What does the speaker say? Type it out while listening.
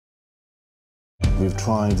We've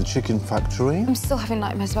tried the chicken factory. I'm still having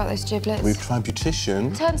nightmares about those giblets. We've tried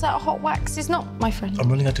beautician. Turns out hot wax is not my friend. I'm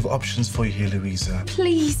running out of options for you here, Louisa.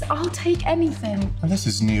 Please, I'll take anything. And this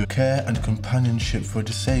is new care and companionship for a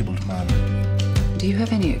disabled man. Do you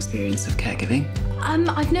have any experience of caregiving?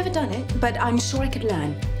 I've never done it, but I'm sure I could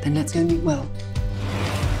learn. Then let's go meet Will.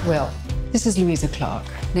 Will, this is Louisa Clark.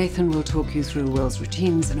 Nathan will talk you through Will's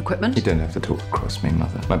routines and equipment. You don't have to talk across me,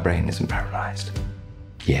 Mother. My brain isn't paralysed.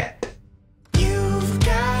 Yet.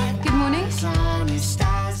 Good morning.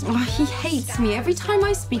 Oh, he hates me. Every time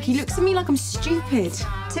I speak, he looks at me like I'm stupid.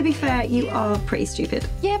 To be fair, you are pretty stupid.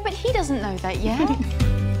 Yeah, but he doesn't know that yet.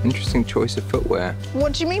 Interesting choice of footwear.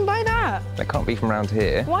 What do you mean by that? They can't be from around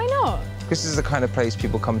here. Why not? This is the kind of place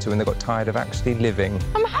people come to when they got tired of actually living.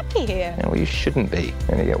 I'm happy here. Well, you shouldn't be. You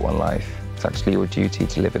only get one life. It's actually your duty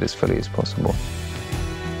to live it as fully as possible.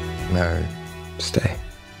 No, stay.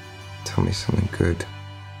 Tell me something good.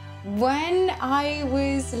 When I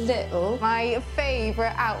was little, my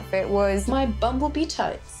favourite outfit was my bumblebee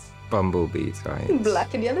tights. Bumblebee tights.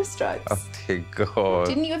 Black and yellow stripes. Oh, dear God.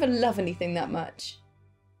 Didn't you ever love anything that much?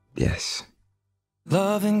 Yes.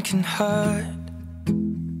 Loving can hurt.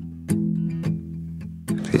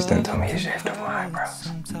 Please don't tell me you shaved off my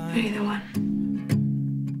eyebrows. Either one.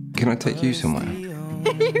 Can I take you somewhere?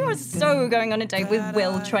 You are so going on a date with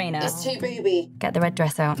Will Trainer. It's too booby. Get the red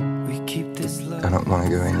dress out. We keep this love. I don't want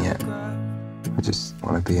to go in yet. I just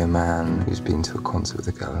want to be a man who's been to a concert with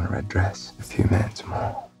a girl in a red dress. A few minutes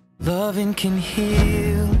more. Loving can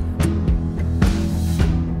heal.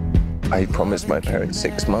 I promised my parents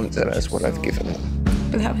 6 months, and that's what I've given them.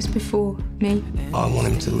 But that was before me. I want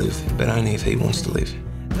him to live, but only if he wants to live.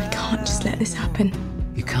 We can't just let this happen.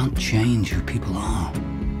 You can't change who people are.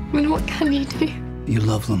 I mean, what can you do? You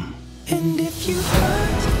love them. And if you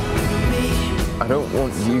hurt me, I don't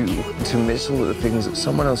want you to miss all the things that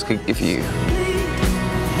someone else could give you.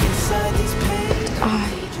 inside these pages, I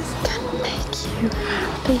can make you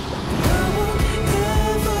happy. I won't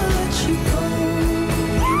ever let you go.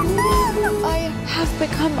 I have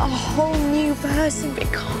become a whole new person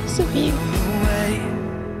because of you.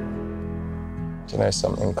 Do you know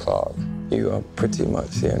something, Clark? You are pretty much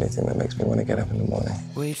the only thing that makes me want to get up in the morning.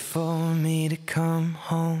 Wait for me to come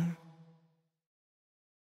home.